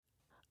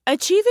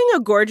Achieving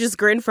a gorgeous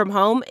grin from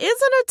home isn't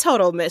a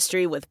total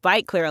mystery with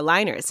Byte Clear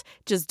aligners.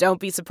 Just don't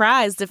be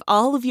surprised if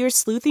all of your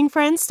sleuthing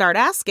friends start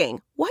asking,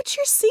 "What's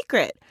your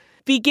secret?"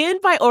 Begin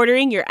by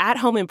ordering your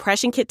at-home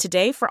impression kit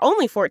today for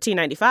only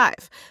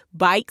 $14.95.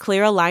 Byte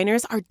Clear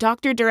aligners are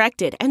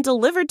doctor-directed and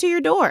delivered to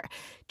your door.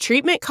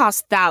 Treatment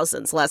costs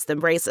thousands less than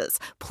braces.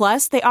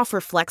 Plus, they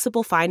offer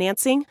flexible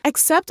financing,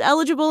 accept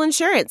eligible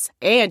insurance,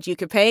 and you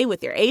can pay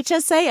with your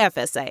HSA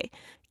FSA.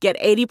 Get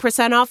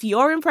 80% off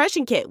your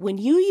impression kit when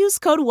you use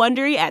code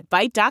WONDERY at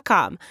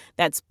Byte.com.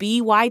 That's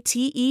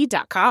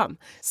BYTE.com.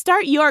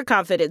 Start your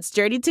confidence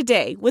journey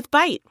today with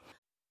Byte.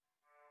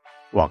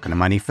 Welcome to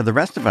Money for the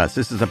Rest of Us.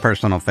 This is a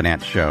personal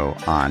finance show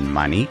on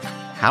money,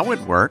 how it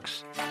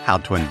works, how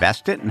to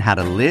invest it, and how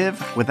to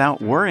live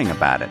without worrying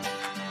about it.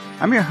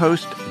 I'm your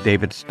host,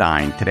 David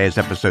Stein. Today's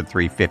episode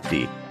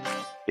 350.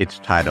 It's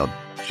titled,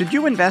 Should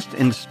You Invest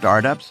in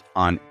Startups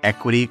on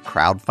Equity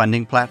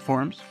Crowdfunding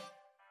Platforms?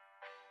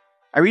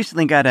 I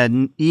recently got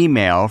an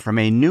email from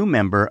a new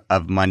member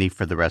of Money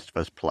for the Rest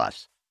of Us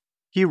Plus.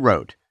 He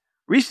wrote,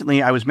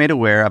 "Recently I was made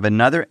aware of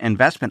another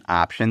investment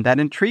option that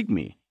intrigued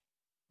me.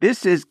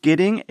 This is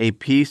getting a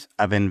piece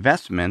of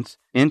investments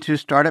into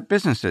startup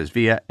businesses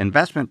via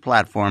investment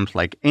platforms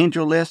like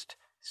AngelList,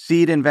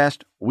 Seed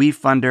Invest,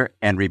 WeFunder,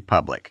 and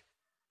Republic.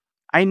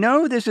 I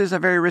know this is a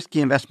very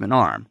risky investment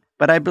arm,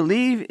 but I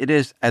believe it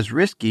is as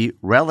risky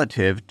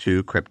relative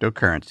to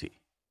cryptocurrency.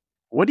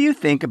 What do you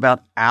think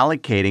about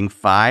allocating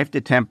 5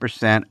 to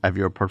 10% of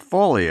your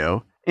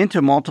portfolio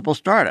into multiple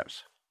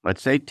startups,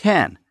 let's say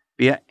 10,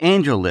 via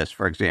AngelList,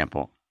 for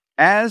example,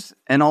 as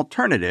an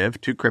alternative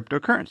to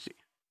cryptocurrency?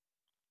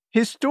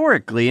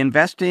 Historically,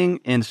 investing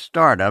in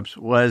startups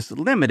was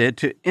limited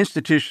to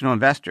institutional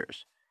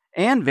investors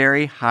and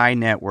very high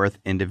net worth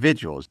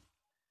individuals.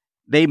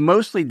 They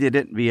mostly did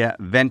it via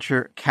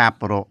venture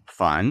capital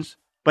funds,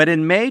 but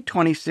in May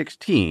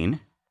 2016,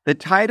 the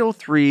Title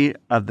III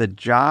of the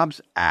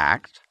Jobs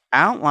Act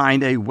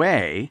outlined a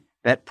way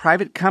that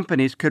private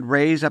companies could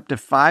raise up to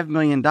 $5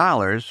 million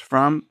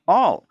from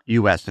all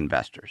U.S.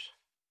 investors.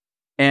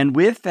 And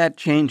with that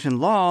change in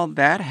law,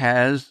 that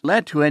has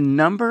led to a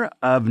number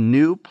of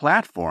new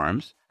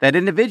platforms that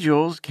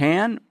individuals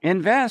can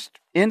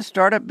invest in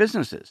startup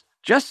businesses,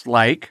 just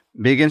like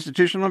big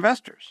institutional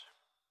investors.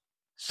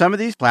 Some of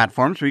these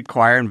platforms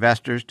require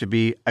investors to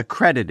be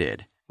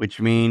accredited,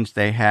 which means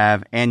they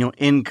have annual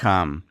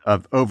income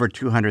of over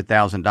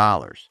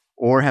 $200,000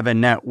 or have a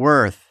net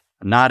worth,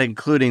 not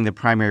including the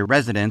primary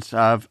residence,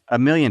 of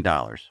 $1 million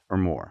or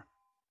more.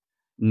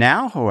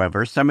 Now,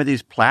 however, some of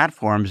these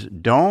platforms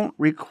don't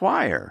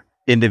require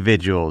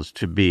individuals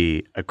to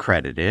be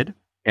accredited,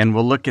 and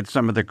we'll look at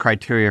some of the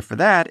criteria for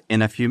that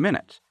in a few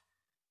minutes.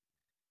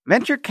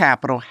 Venture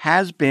capital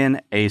has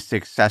been a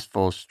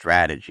successful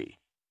strategy.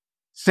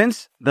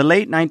 Since the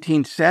late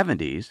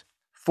 1970s,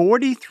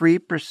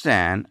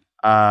 43%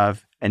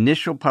 of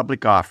initial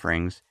public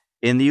offerings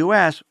in the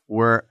U.S.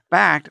 were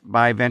backed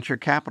by venture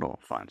capital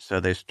funds. So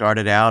they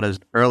started out as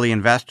early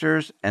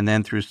investors and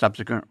then through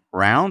subsequent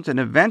rounds, and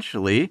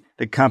eventually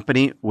the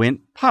company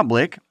went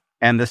public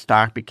and the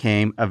stock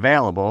became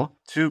available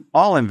to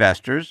all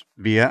investors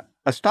via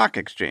a stock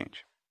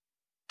exchange.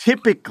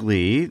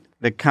 Typically,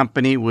 the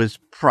company was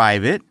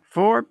private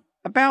for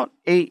about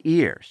 8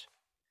 years.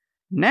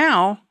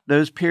 Now,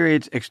 those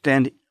periods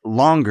extend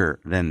longer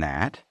than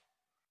that.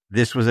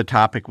 This was a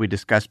topic we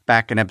discussed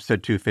back in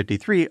episode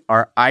 253.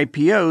 Are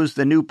IPOs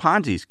the new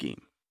Ponzi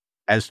scheme?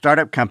 As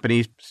startup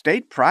companies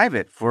stayed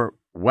private for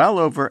well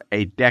over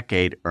a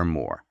decade or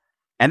more.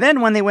 And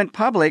then when they went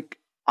public,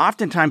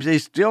 oftentimes they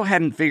still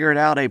hadn't figured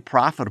out a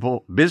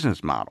profitable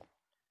business model.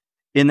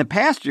 In the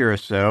past year or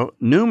so,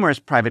 numerous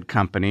private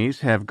companies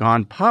have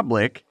gone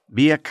public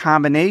via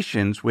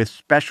combinations with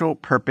special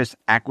purpose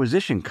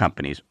acquisition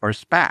companies, or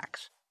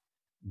SPACs.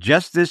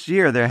 Just this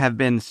year, there have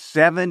been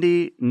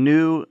 70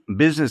 new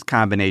business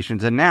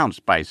combinations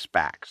announced by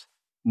SPACs,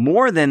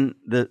 more than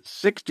the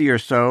 60 or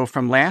so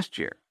from last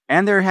year.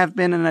 And there have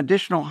been an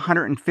additional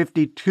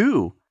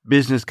 152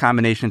 business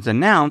combinations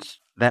announced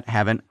that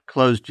haven't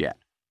closed yet.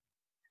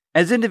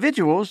 As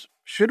individuals,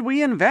 should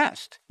we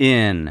invest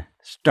in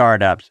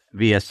startups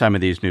via some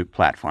of these new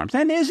platforms?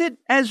 And is it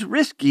as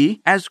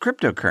risky as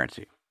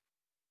cryptocurrency?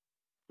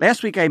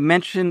 Last week, I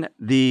mentioned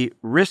the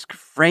risk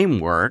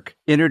framework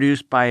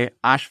introduced by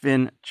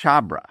Ashvin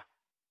Chhabra,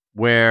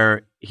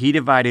 where he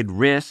divided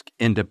risk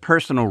into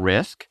personal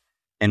risk,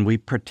 and we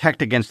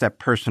protect against that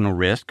personal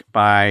risk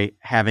by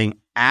having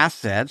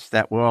assets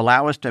that will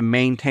allow us to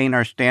maintain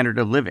our standard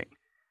of living: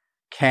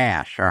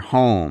 cash, our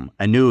home,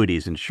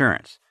 annuities,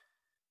 insurance.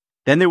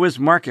 Then there was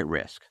market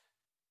risk,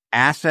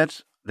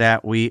 assets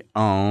that we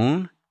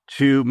own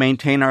to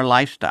maintain our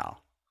lifestyle,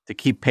 to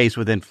keep pace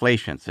with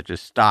inflation, such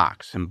as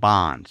stocks and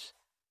bonds.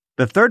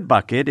 The third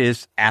bucket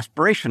is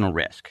aspirational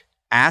risk,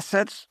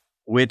 assets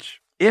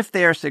which, if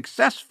they are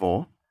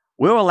successful,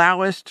 will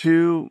allow us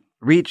to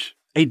reach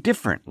a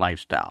different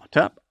lifestyle,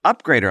 to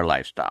upgrade our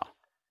lifestyle,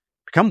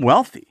 become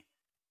wealthy.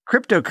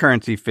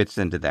 Cryptocurrency fits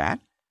into that,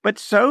 but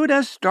so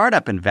does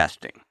startup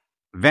investing,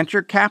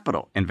 venture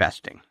capital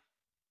investing.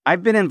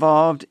 I've been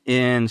involved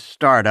in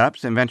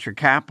startups and venture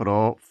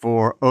capital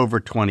for over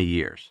 20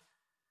 years.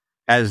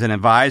 As an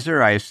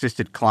advisor, I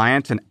assisted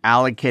clients in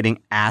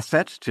allocating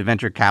assets to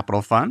venture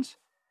capital funds.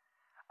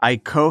 I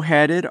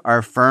co-headed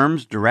our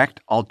firm's direct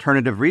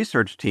alternative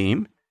research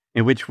team,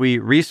 in which we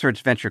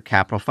researched venture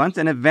capital funds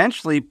and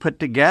eventually put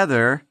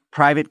together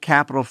private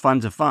capital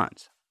funds of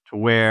funds, to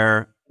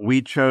where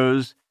we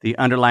chose the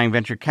underlying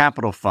venture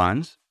capital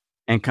funds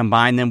and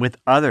combined them with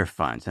other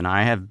funds. And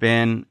I have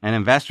been an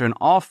investor in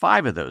all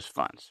 5 of those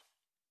funds.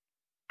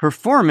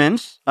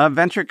 Performance of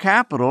venture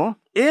capital,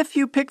 if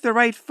you pick the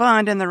right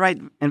fund and the right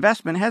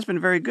investment, has been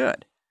very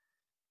good.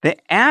 The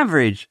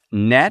average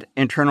net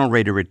internal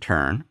rate of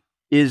return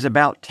is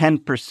about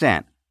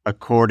 10%,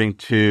 according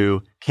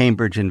to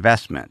Cambridge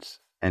Investments,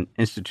 an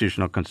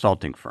institutional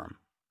consulting firm.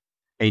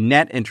 A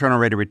net internal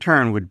rate of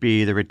return would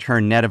be the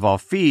return net of all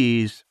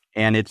fees,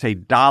 and it's a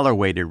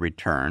dollar-weighted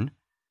return.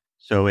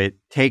 So it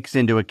takes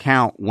into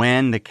account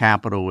when the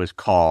capital was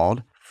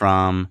called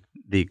from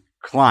the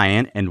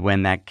client and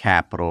when that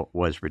capital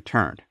was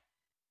returned.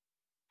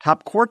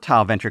 Top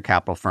quartile venture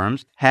capital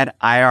firms had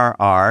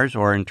IRRs,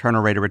 or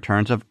internal rate of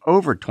returns, of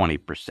over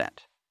 20%.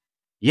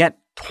 Yet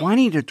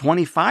 20 to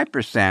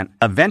 25%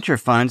 of venture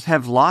funds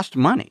have lost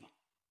money.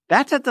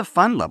 That's at the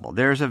fund level.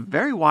 There's a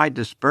very wide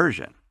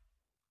dispersion.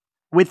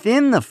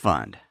 Within the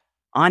fund,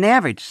 on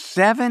average,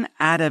 7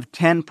 out of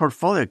 10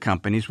 portfolio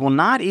companies will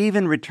not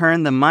even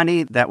return the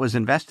money that was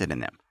invested in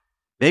them.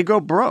 They go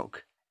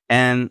broke,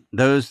 and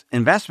those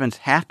investments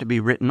have to be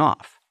written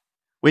off,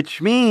 which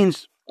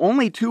means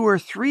only 2 or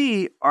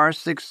 3 are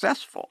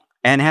successful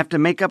and have to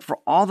make up for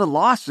all the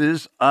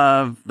losses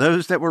of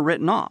those that were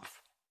written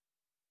off.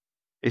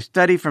 A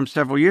study from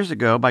several years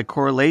ago by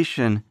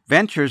Correlation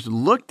Ventures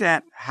looked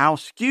at how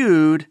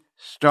skewed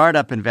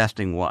startup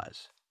investing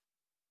was.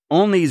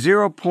 Only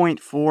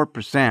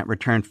 0.4%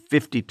 returned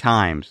 50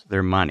 times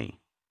their money.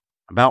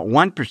 About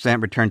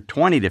 1% returned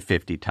 20 to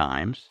 50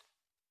 times.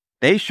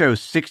 They show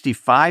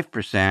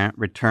 65%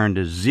 returned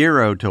to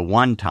 0 to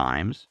 1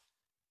 times,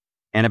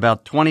 and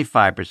about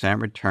 25%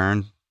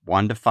 returned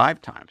 1 to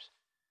 5 times.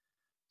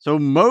 So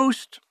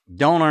most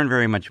don't earn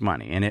very much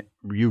money, and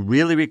you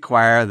really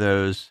require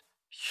those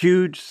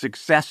huge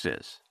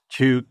successes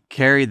to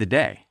carry the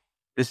day.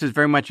 This is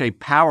very much a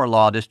power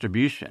law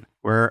distribution,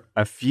 where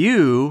a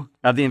few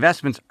of the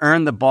investments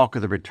earn the bulk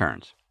of the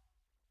returns.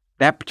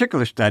 That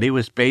particular study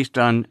was based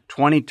on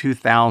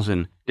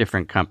 22,000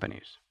 different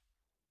companies.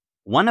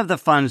 One of the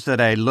funds that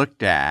I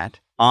looked at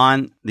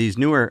on these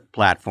newer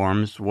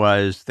platforms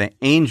was the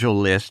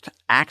AngelList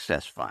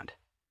Access Fund.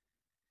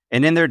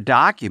 And in their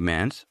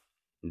documents,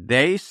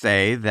 they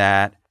say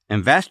that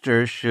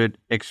investors should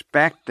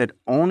expect that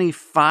only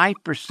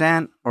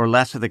 5% or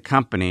less of the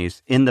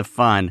companies in the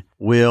fund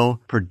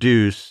will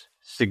produce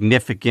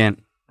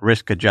significant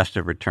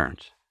risk-adjusted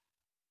returns.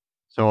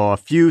 So a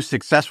few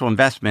successful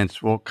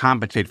investments will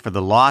compensate for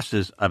the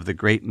losses of the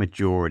great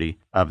majority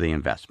of the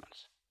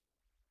investments,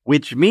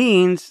 which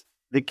means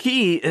the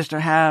key is to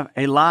have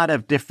a lot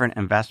of different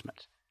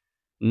investments.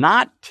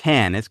 Not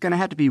 10. It's going to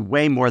have to be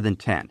way more than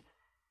 10.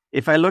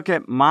 If I look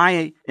at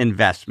my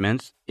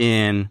investments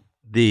in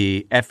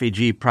the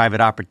FEG private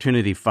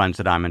opportunity funds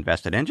that I'm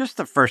invested in, just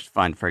the first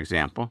fund, for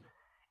example,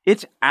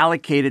 it's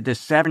allocated to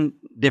 7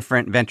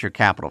 different venture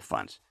capital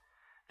funds.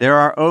 There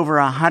are over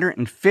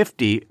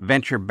 150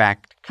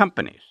 venture-backed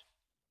companies.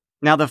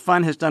 Now, the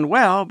fund has done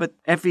well, but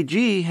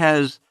FEG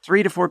has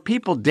 3 to 4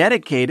 people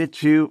dedicated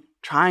to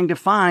trying to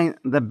find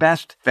the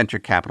best venture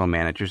capital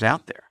managers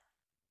out there.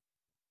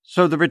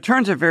 So the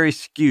returns are very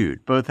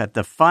skewed, both at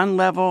the fund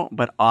level,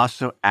 but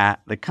also at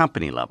the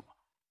company level,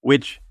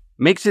 which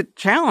makes it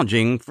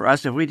challenging for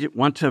us if we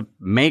want to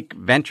make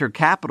venture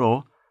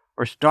capital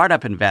or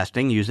startup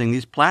investing using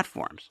these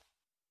platforms.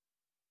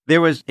 There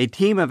was a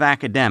team of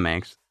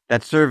academics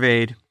that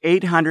surveyed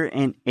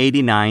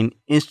 889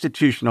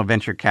 institutional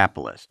venture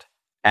capitalists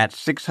at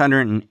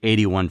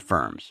 681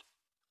 firms.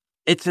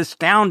 It's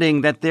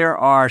astounding that there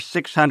are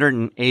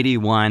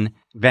 681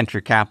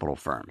 venture capital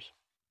firms,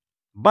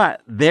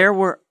 but there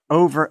were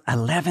over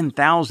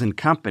 11,000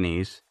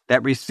 companies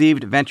that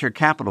received venture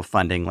capital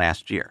funding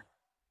last year.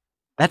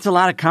 That's a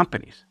lot of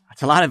companies.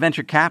 That's a lot of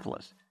venture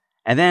capitalists.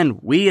 And then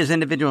we as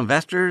individual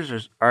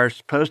investors are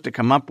supposed to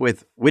come up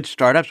with which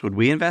startups would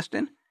we invest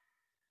in?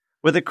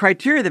 Well, the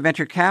criteria that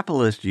venture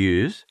capitalists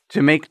use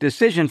to make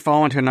decisions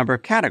fall into a number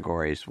of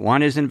categories.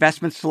 One is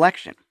investment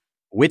selection.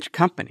 Which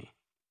company?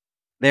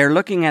 They're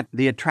looking at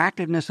the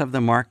attractiveness of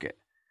the market,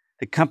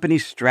 the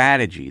company's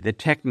strategy, the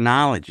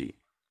technology,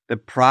 the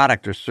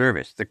product or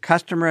service, the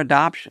customer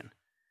adoption.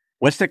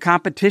 What's the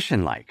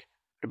competition like?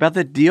 What about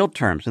the deal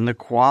terms and the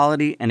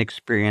quality and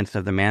experience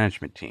of the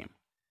management team?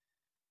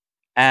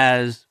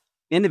 As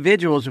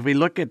individuals, if we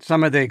look at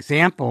some of the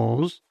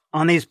examples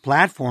on these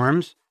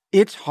platforms,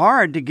 it's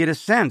hard to get a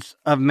sense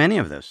of many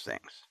of those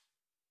things.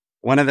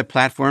 One of the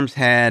platforms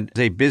had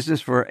a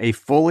business for a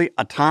fully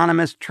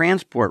autonomous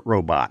transport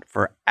robot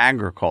for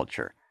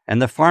agriculture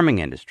and the farming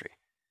industry.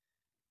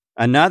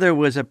 Another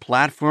was a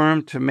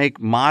platform to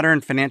make modern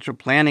financial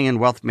planning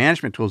and wealth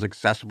management tools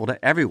accessible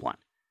to everyone.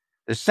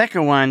 The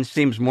second one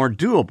seems more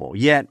doable,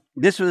 yet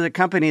this was a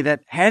company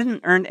that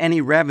hadn't earned any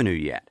revenue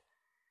yet.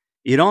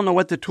 You don't know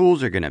what the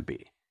tools are going to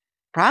be.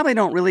 Probably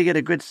don't really get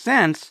a good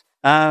sense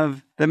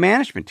of the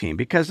management team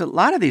because a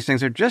lot of these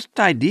things are just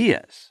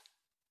ideas.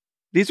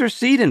 These are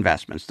seed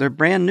investments. They're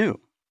brand new.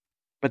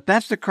 But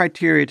that's the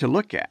criteria to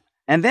look at.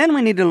 And then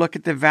we need to look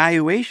at the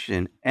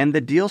valuation and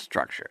the deal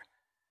structure.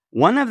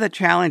 One of the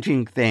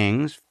challenging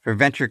things for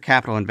venture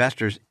capital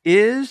investors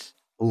is,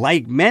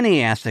 like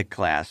many asset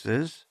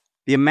classes,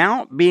 the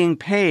amount being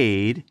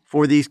paid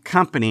for these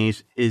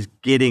companies is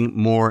getting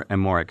more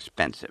and more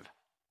expensive,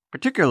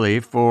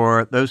 particularly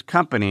for those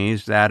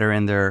companies that are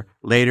in their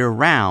later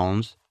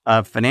rounds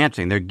of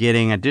financing. They're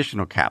getting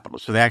additional capital,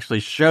 so they actually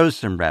show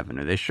some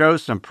revenue. They show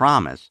some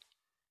promise.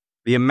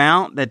 The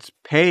amount that's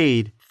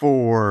paid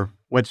for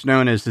what's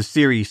known as the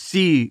Series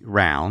C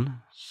round,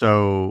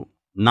 so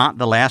not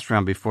the last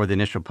round before the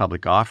initial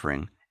public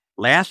offering,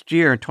 last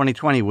year,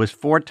 2020, was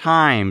 4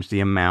 times the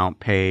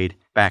amount paid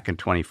back in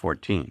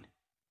 2014.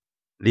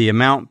 The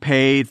amount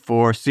paid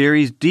for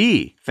Series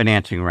D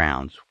financing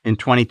rounds in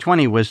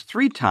 2020 was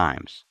 3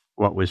 times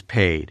what was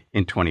paid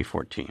in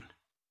 2014.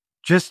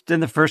 Just in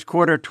the first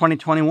quarter of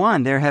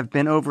 2021, there have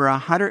been over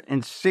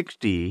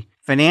 160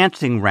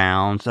 financing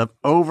rounds of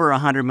over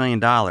 $100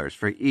 million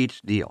for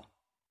each deal.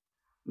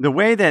 The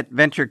way that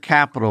venture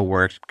capital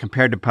works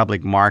compared to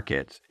public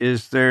markets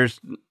is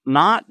there's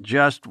not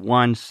just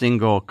one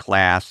single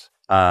class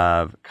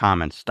of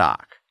common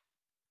stock.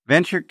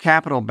 Venture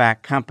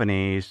capital-backed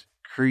companies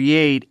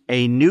create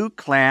a new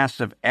class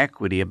of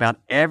equity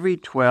about every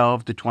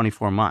 12 to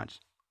 24 months,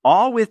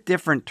 all with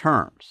different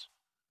terms.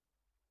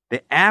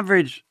 The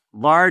average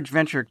large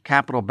venture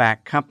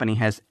capital-backed company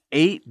has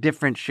 8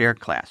 different share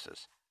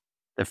classes.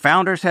 The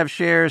founders have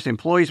shares,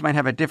 employees might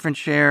have a different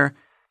share,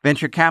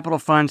 venture capital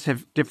funds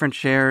have different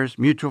shares,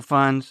 mutual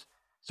funds,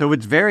 so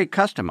it's very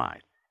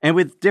customized. And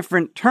with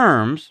different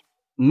terms,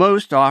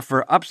 most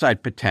offer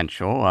upside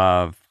potential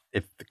of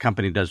if the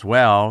company does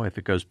well, if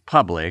it goes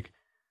public,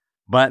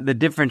 but the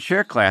different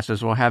share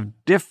classes will have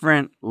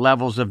different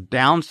levels of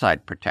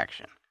downside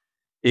protection.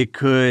 It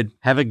could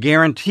have a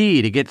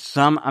guarantee to get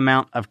some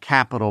amount of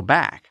capital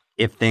back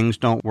if things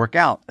don't work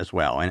out as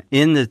well. And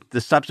in the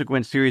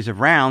subsequent series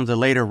of rounds, the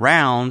later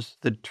rounds,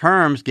 the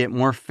terms get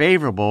more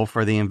favorable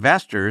for the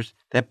investors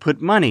that put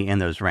money in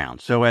those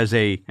rounds. So as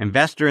an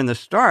investor in the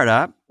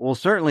startup, we'll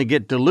certainly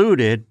get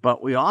diluted,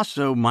 but we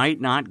also might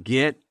not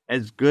get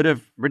as good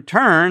of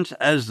returns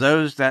as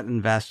those that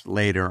invest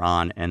later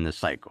on in the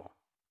cycle.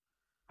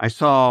 I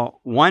saw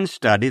one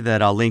study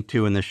that I'll link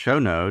to in the show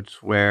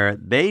notes where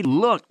they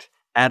looked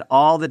at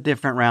all the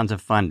different rounds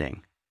of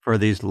funding for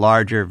these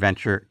larger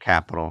venture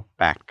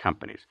capital-backed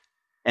companies.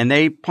 And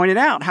they pointed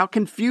out how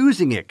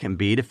confusing it can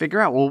be to figure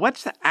out, well,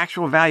 what's the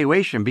actual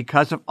valuation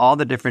because of all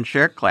the different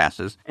share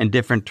classes and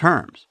different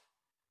terms.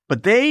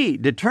 But they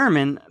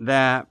determined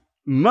that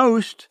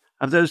most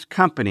of those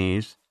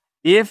companies,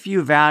 if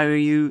you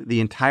value the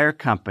entire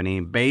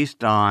company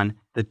based on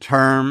the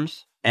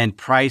terms and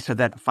price of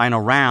that final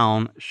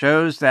round,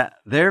 shows that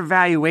their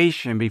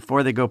valuation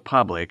before they go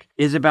public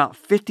is about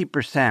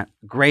 50%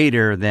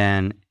 greater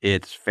than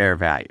its fair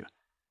value.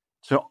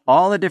 So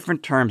all the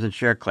different terms and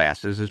share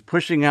classes is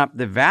pushing up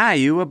the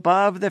value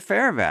above the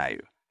fair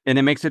value. And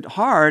it makes it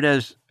hard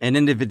as an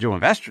individual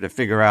investor to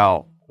figure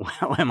out,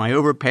 well, am I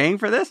overpaying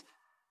for this?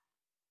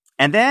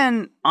 And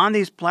then on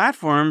these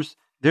platforms,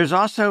 there's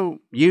also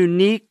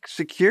unique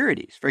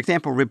securities. For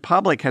example,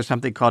 Republic has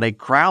something called a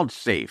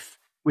CrowdSafe,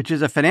 which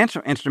is a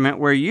financial instrument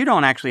where you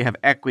don't actually have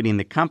equity in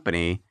the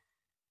company.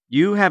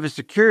 You have a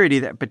security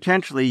that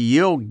potentially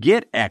you'll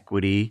get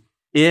equity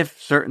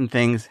if certain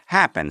things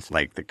happen,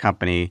 like the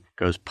company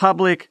goes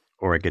public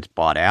or it gets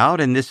bought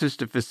out. And this is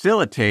to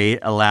facilitate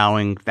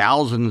allowing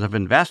thousands of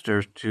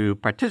investors to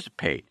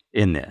participate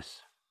in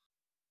this.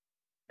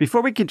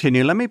 Before we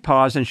continue, let me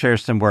pause and share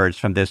some words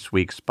from this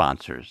week's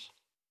sponsors.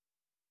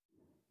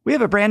 We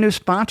have a brand new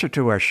sponsor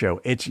to our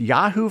show. It's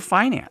Yahoo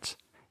Finance.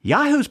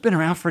 Yahoo's been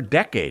around for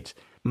decades.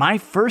 My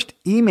first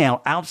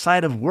email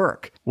outside of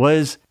work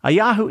was a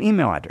Yahoo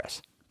email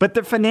address. But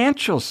the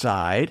financial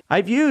side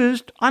I've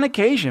used on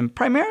occasion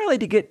primarily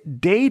to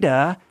get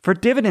data for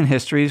dividend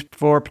histories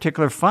for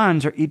particular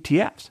funds or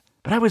ETFs.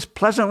 But I was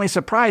pleasantly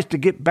surprised to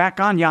get back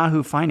on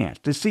Yahoo Finance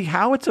to see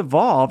how it's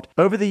evolved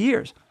over the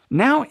years.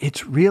 Now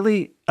it's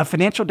really a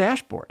financial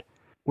dashboard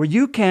where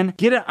you can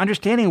get an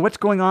understanding of what's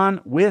going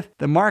on with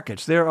the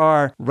markets. There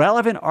are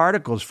relevant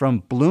articles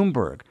from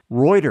Bloomberg,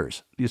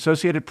 Reuters, the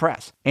Associated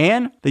Press,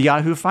 and the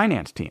Yahoo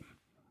Finance team.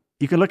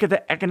 You can look at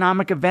the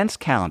economic events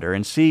calendar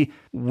and see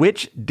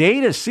which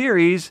data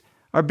series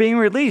are being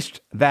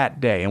released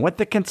that day and what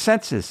the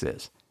consensus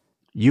is.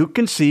 You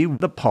can see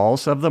the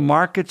pulse of the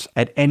markets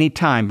at any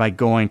time by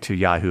going to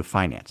Yahoo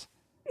Finance.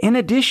 In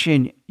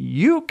addition,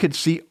 you could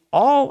see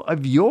all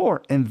of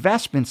your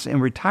investments in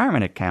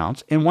retirement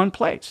accounts in one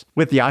place.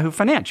 With Yahoo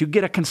Finance, you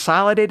get a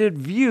consolidated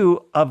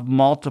view of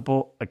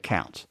multiple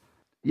accounts.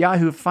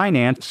 Yahoo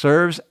Finance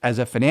serves as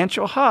a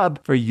financial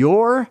hub for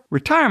your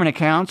retirement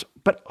accounts,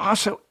 but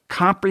also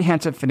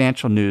comprehensive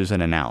financial news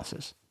and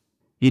analysis.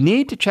 You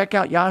need to check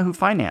out Yahoo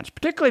Finance,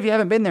 particularly if you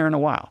haven't been there in a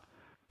while.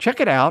 Check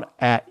it out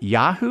at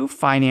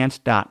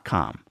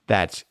yahoofinance.com.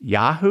 That's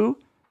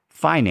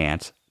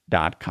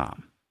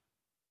yahoofinance.com.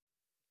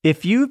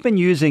 If you've been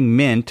using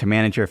Mint to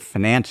manage your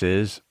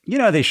finances, you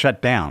know they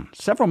shut down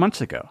several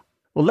months ago.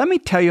 Well, let me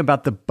tell you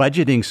about the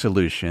budgeting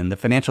solution, the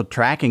financial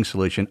tracking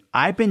solution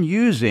I've been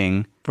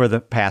using for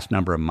the past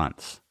number of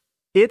months.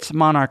 It's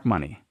Monarch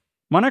Money.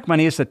 Monarch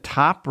Money is the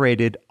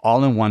top-rated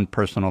all-in-one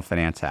personal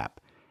finance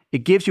app.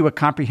 It gives you a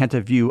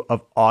comprehensive view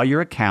of all your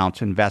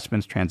accounts,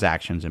 investments,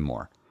 transactions, and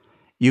more.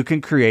 You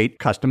can create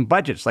custom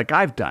budgets like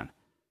I've done.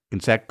 You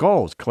can set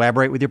goals,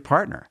 collaborate with your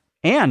partner.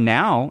 And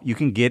now you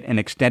can get an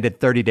extended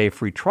 30-day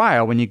free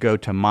trial when you go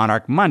to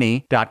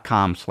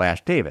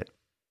monarchmoney.com/David.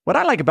 What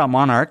I like about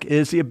Monarch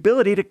is the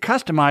ability to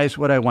customize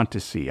what I want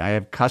to see. I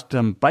have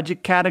custom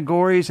budget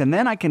categories, and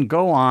then I can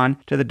go on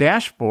to the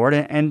dashboard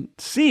and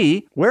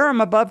see where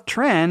I'm above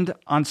trend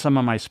on some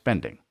of my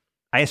spending.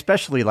 I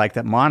especially like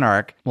that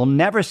Monarch will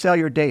never sell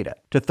your data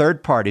to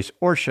third parties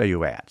or show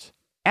you ads.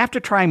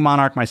 After trying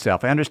Monarch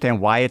myself, I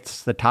understand why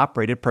it's the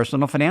top-rated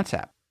personal finance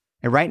app.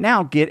 And right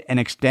now, get an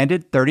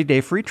extended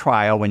 30-day free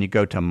trial when you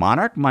go to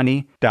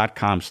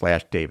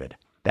monarchmoney.com/David.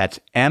 That's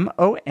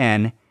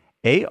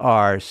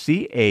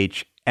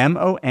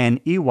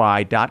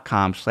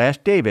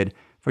monarchmoney.com/David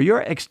for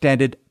your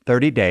extended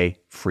 30-day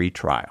free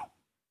trial.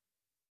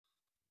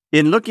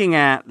 In looking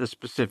at the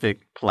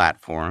specific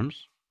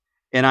platforms,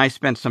 and I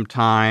spent some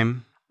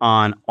time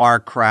on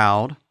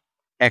OurCrowd,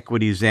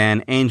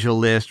 EquityZen,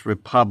 AngelList,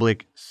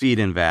 Republic, Seed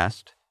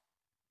Invest,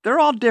 they're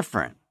all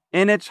different.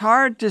 And it's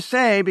hard to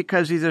say,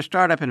 because these are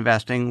startup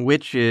investing,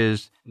 which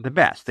is the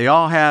best. They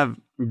all have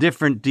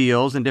different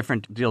deals and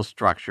different deal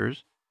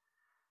structures.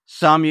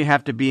 Some you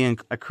have to be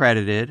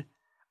accredited.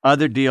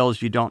 Other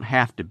deals you don't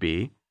have to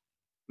be.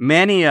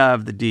 Many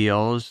of the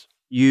deals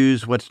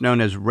use what's known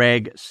as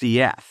Reg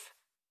CF.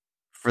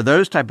 For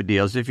those type of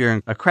deals, if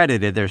you're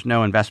accredited, there's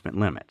no investment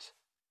limits.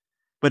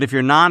 But if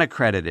you're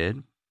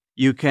non-accredited,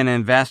 you can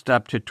invest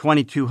up to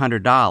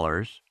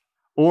 $2,200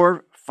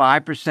 or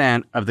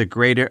 5% of the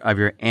greater of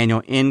your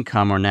annual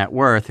income or net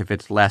worth if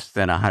it's less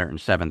than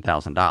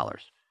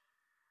 $107,000.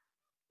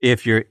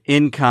 If your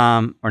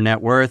income or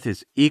net worth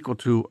is equal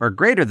to or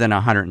greater than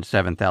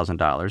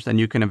 $107,000, then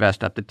you can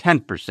invest up to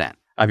 10%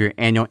 of your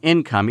annual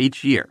income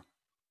each year.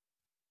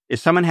 If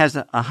someone has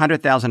a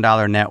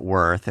 $100,000 net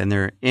worth and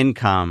their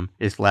income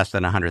is less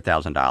than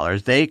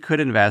 $100,000, they could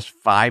invest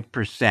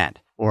 5%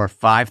 or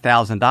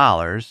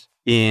 $5,000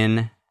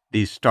 in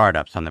these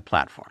startups on the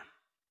platform.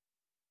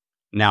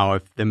 Now,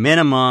 if the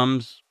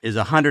minimums is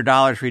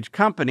 $100 for each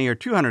company or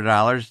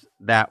 $200,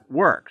 that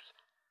works.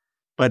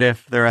 But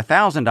if they're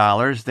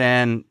 $1,000,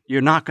 then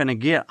you're not going to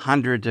get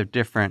hundreds of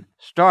different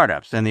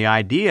startups. And the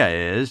idea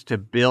is to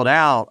build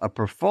out a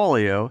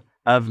portfolio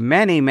of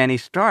many, many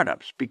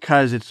startups,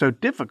 because it's so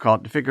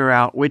difficult to figure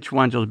out which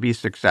ones will be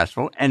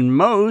successful, and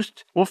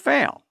most will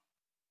fail.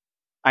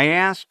 I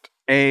asked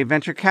a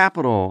venture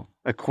capital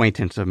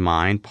acquaintance of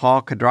mine,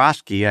 Paul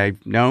Kodrowski.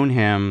 I've known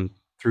him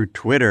through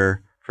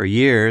Twitter for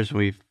years.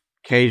 We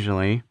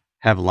occasionally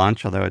have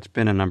lunch, although it's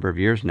been a number of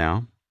years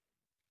now.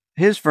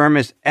 His firm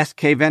is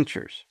SK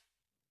Ventures.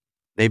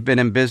 They've been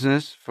in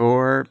business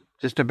for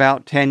just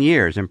about 10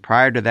 years. And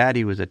prior to that,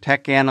 he was a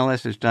tech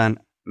analyst, has done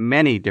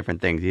many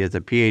different things. He has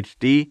a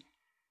PhD.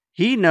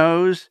 He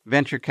knows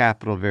venture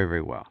capital very,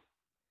 very well.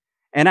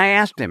 And I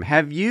asked him,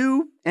 have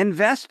you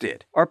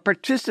invested or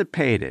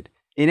participated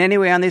in any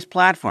way on these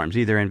platforms,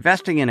 either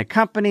investing in a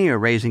company or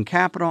raising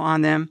capital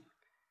on them?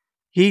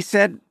 He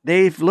said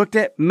they've looked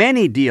at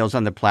many deals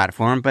on the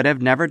platform, but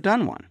have never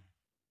done one.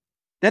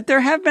 That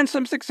there have been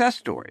some success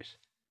stories,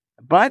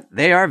 but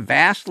they are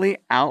vastly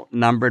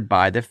outnumbered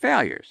by the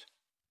failures.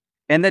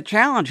 And the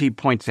challenge, he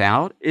points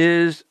out,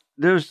 is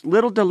there's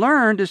little to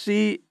learn to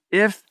see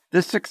if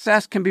the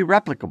success can be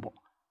replicable.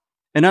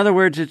 In other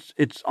words,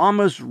 it's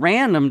almost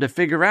random to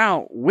figure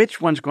out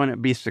which one's going to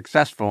be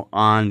successful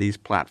on these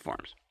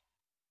platforms.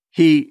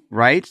 He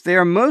writes, they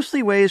are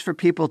mostly ways for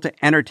people to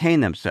entertain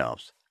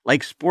themselves,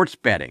 like sports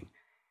betting,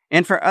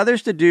 and for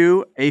others to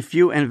do a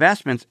few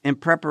investments in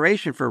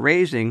preparation for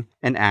raising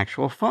an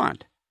actual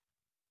fund.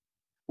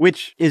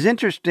 Which is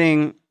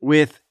interesting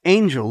with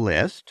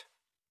AngelList.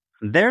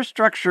 Their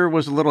structure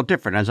was a little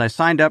different. As I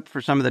signed up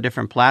for some of the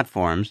different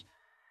platforms,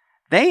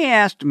 they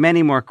asked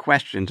many more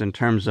questions in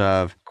terms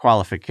of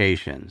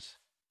qualifications.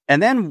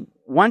 And then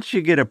once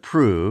you get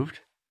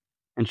approved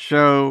and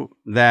show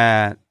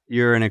that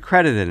you're an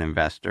accredited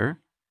investor,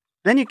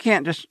 then you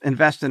can't just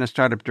invest in a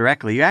startup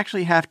directly. You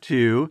actually have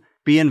to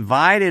be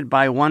invited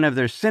by one of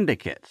their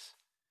syndicates.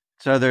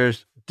 So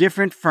there's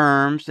different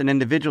firms and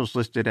individuals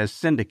listed as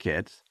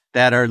syndicates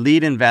that are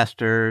lead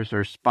investors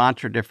or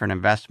sponsor different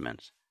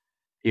investments.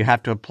 You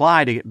have to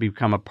apply to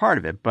become a part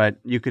of it, but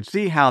you could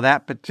see how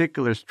that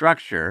particular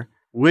structure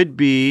would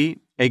be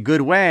a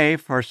good way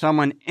for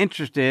someone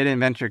interested in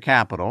venture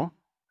capital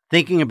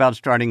thinking about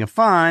starting a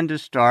fund to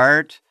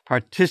start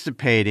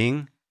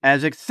participating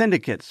as a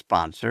syndicate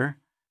sponsor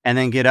and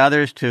then get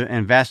others to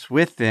invest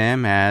with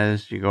them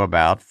as you go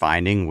about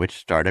finding which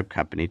startup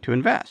company to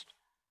invest.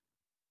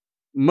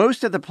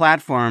 Most of the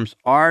platforms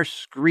are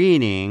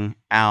screening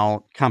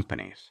out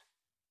companies.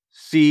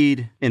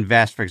 Seed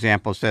Invest, for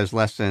example, says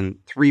less than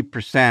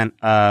 3%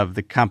 of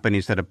the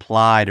companies that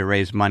apply to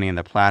raise money in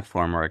the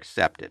platform are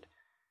accepted.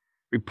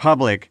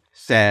 Republic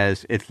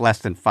says it's less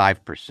than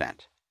 5%.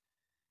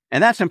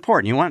 And that's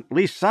important. You want at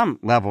least some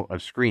level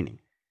of screening.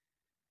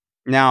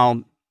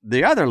 Now,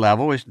 the other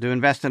level is to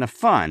invest in a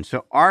fund.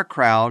 So our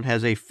crowd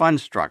has a fund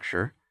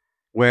structure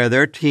where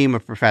their team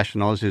of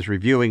professionals is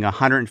reviewing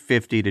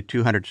 150 to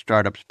 200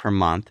 startups per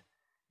month,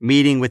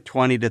 meeting with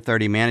 20 to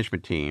 30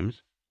 management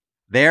teams.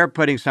 They're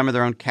putting some of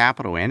their own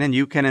capital in, and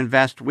you can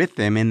invest with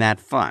them in that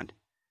fund.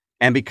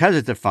 And because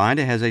it's a fund,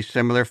 it has a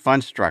similar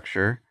fund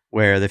structure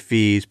where the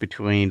fees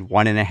between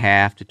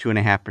 1.5% to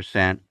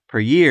 2.5% per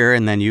year,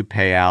 and then you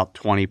pay out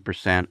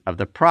 20% of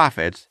the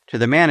profits to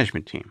the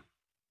management team.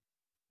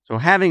 So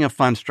having a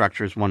fund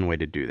structure is one way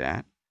to do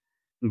that.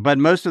 But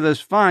most of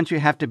those funds, you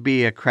have to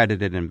be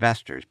accredited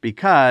investors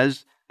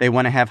because they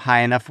want to have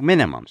high enough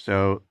minimum.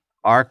 So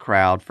our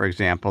crowd, for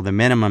example, the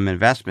minimum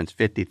investment's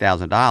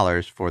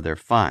 $50,000 for their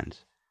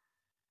funds.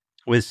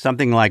 With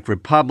something like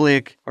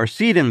Republic or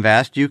Seed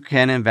Invest, you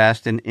can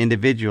invest in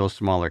individual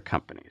smaller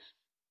companies.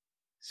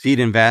 Seed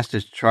Invest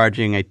is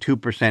charging a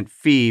 2%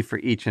 fee for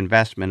each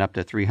investment up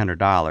to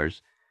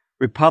 $300.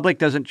 Republic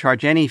doesn't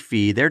charge any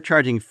fee. They're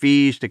charging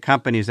fees to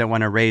companies that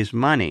want to raise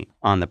money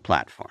on the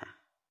platform.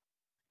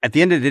 At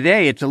the end of the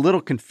day, it's a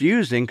little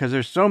confusing because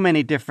there's so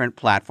many different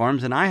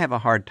platforms, and I have a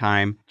hard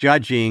time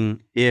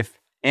judging if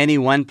any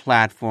one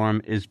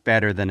platform is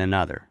better than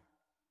another.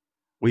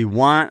 We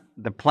want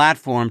the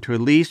platform to at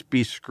least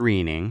be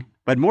screening,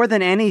 but more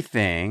than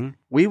anything,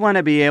 we want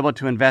to be able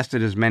to invest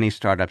in as many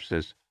startups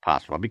as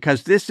possible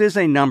because this is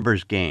a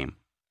numbers game.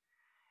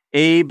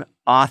 Abe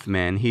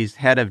Othman, he's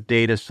head of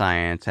data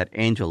science at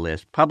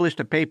AngelList, published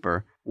a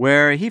paper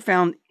where he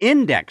found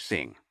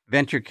indexing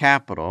venture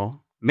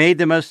capital made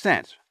the most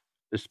sense,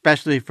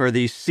 especially for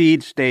these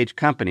seed stage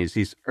companies,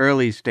 these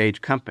early stage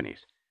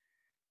companies.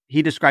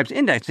 He describes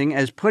indexing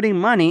as putting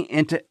money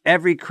into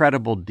every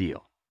credible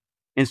deal.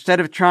 Instead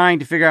of trying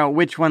to figure out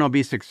which one will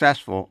be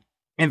successful,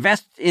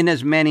 invest in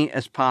as many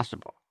as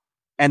possible.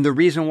 And the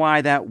reason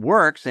why that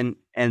works, and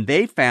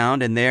they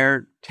found in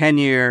their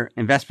 10-year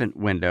investment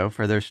window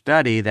for their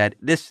study that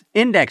this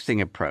indexing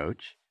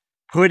approach,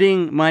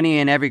 putting money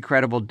in every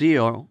credible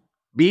deal,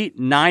 beat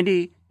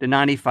 90 to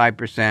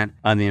 95%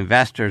 of the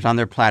investors on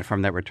their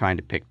platform that were trying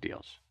to pick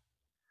deals.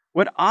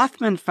 What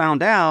Othman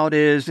found out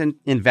is in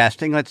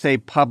investing, let's say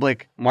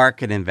public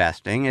market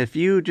investing, if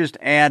you just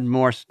add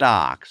more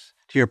stocks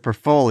to your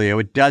portfolio,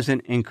 it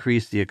doesn't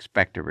increase the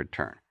expected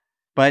return.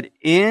 But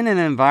in an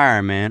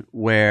environment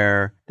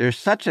where there's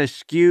such a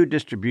skewed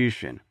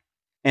distribution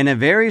and a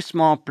very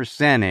small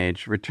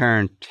percentage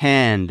return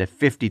 10 to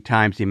 50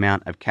 times the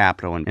amount of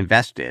capital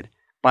invested,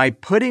 by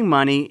putting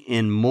money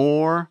in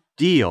more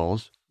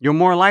deals, you're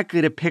more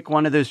likely to pick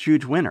one of those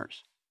huge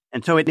winners.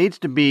 And so it needs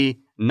to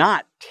be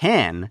not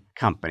 10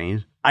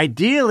 companies,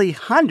 ideally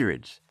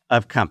hundreds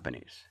of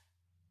companies.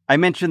 I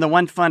mentioned the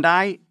one fund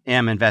I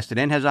am invested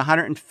in has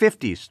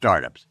 150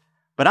 startups,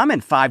 but I'm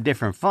in 5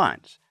 different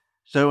funds.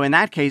 So in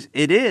that case,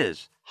 it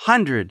is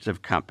hundreds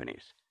of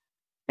companies.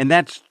 And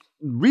that's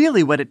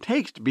really what it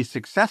takes to be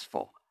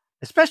successful,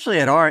 especially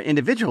at our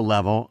individual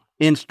level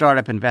in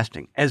startup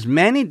investing. As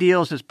many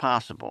deals as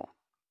possible.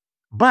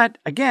 But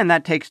again,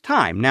 that takes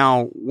time.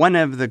 Now, one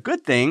of the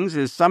good things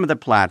is some of the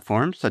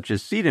platforms, such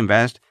as Seed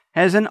Invest,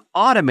 has an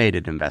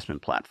automated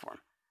investment platform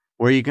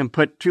where you can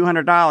put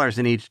 $200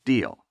 in each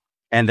deal,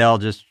 and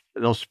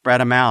they'll spread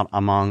them out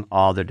among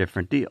all their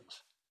different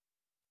deals.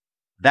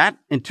 That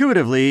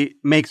intuitively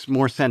makes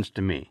more sense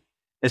to me,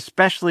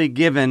 especially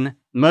given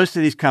most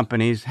of these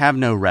companies have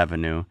no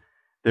revenue.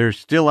 There's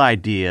still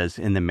ideas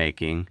in the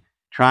making,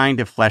 trying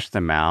to flesh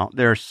them out.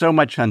 There's so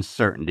much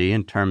uncertainty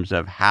in terms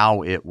of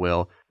how it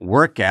will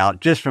work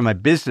out just from a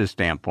business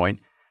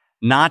standpoint,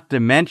 not to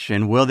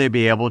mention, will they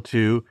be able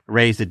to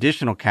raise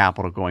additional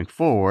capital going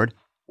forward?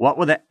 What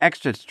will the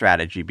exit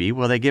strategy be?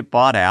 Will they get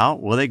bought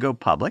out? Will they go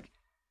public?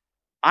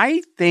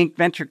 I think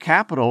venture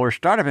capital or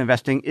startup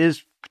investing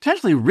is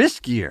potentially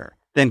riskier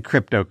than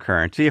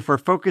cryptocurrency if we're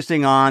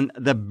focusing on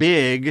the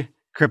big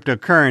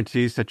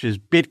cryptocurrencies such as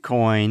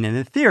Bitcoin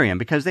and Ethereum,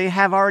 because they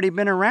have already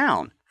been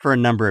around for a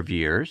number of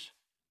years.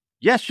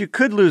 Yes, you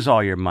could lose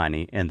all your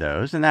money in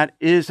those, and that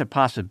is a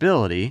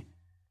possibility,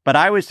 but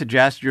I would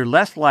suggest you're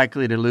less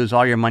likely to lose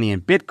all your money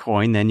in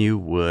Bitcoin than you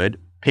would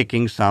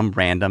picking some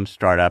random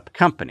startup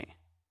company.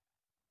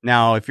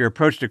 Now, if your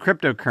approach to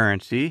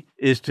cryptocurrency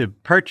is to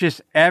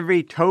purchase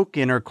every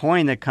token or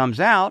coin that comes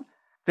out,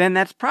 then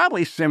that's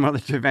probably similar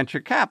to venture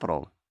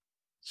capital.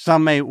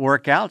 Some may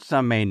work out,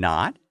 some may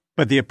not,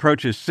 but the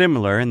approach is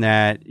similar in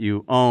that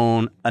you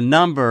own a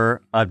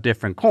number of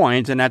different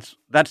coins, and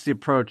that's the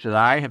approach that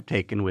I have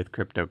taken with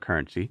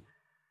cryptocurrency.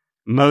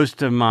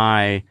 Most of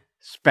my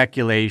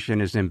speculation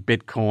is in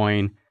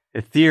Bitcoin,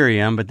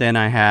 Ethereum, but then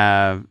I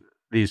have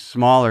these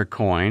smaller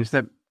coins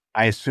that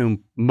I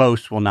assume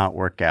most will not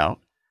work out.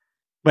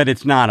 But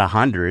it's not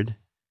 100,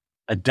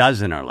 a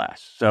dozen or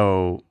less.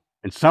 So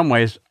in some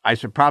ways, I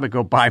should probably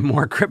go buy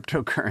more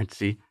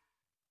cryptocurrency.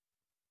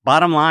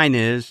 Bottom line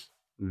is,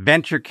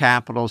 venture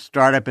capital,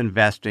 startup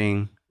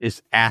investing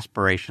is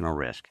aspirational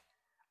risk.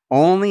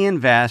 Only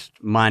invest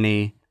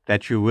money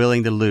that you're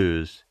willing to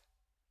lose.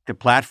 The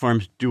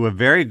platforms do a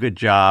very good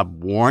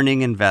job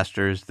warning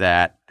investors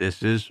that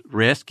this is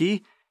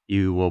risky.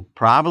 You will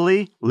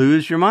probably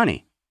lose your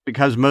money,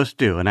 because most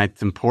do. And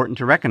it's important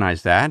to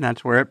recognize that. And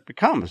that's where it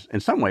becomes, in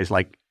some ways,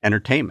 like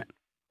entertainment.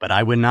 But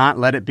I would not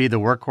let it be the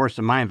workhorse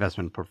of my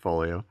investment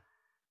portfolio.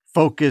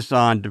 Focus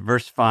on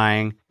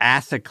diversifying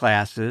asset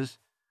classes,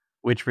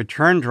 which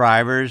return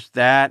drivers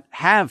that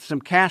have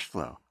some cash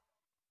flow,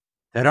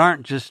 that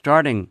aren't just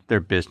starting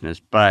their business,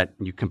 but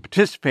you can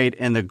participate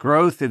in the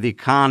growth of the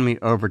economy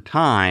over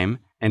time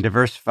and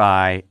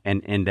diversify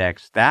and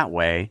index that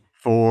way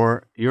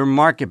for your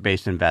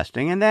market-based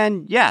investing. And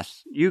then,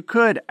 yes, you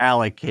could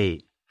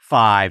allocate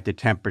 5 to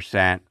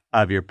 10%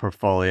 of your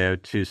portfolio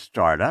to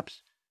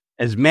startups,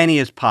 as many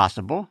as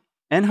possible,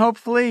 and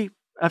hopefully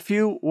a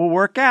few will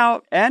work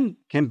out and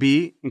can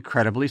be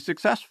incredibly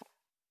successful.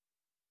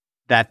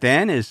 That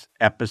then is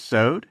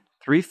episode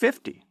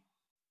 350.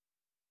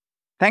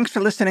 Thanks for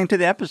listening to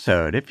the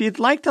episode. If you'd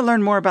like to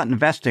learn more about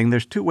investing,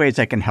 there's 2 ways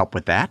I can help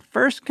with that.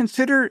 First,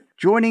 consider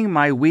joining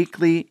my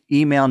weekly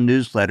email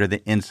newsletter,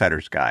 The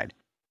Insider's Guide.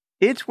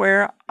 It's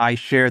where I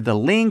share the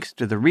links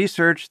to the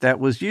research that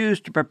was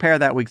used to prepare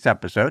that week's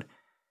episode.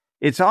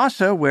 It's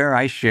also where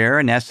I share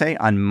an essay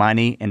on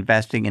money,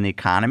 investing, and the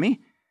economy.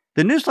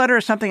 The newsletter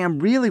is something I'm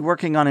really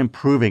working on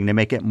improving to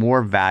make it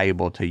more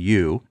valuable to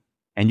you,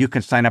 and you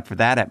can sign up for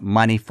that at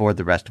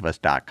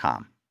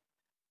moneyfortherestofus.com.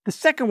 The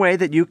second way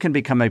that you can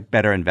become a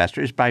better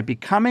investor is by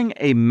becoming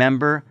a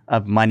member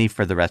of Money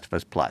for the Rest of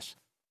Us Plus.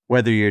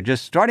 Whether you're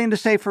just starting to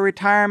save for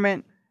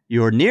retirement,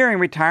 you're nearing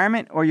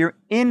retirement, or you're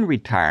in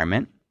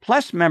retirement,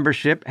 Plus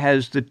membership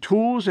has the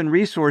tools and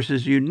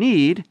resources you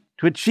need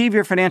to achieve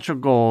your financial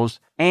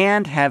goals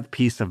and have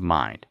peace of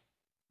mind.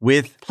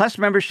 With Plus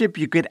membership,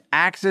 you get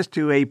access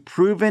to a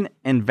proven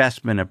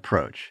investment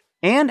approach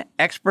and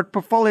expert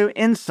portfolio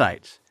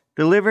insights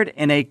delivered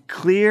in a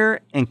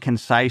clear and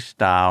concise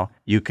style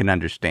you can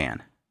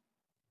understand.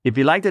 If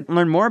you'd like to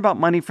learn more about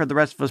Money for the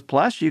Rest of Us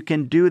Plus, you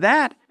can do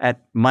that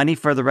at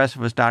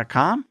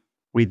moneyfortherestofus.com.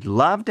 We'd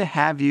love to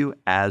have you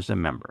as a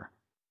member.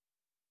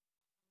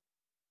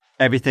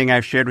 Everything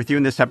I've shared with you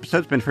in this episode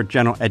has been for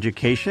general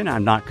education.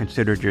 I've not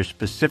considered your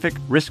specific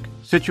risk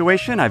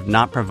situation. I've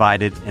not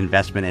provided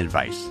investment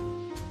advice.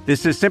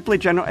 This is simply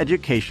general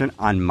education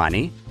on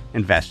money,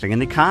 investing,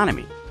 and the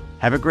economy.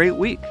 Have a great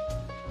week.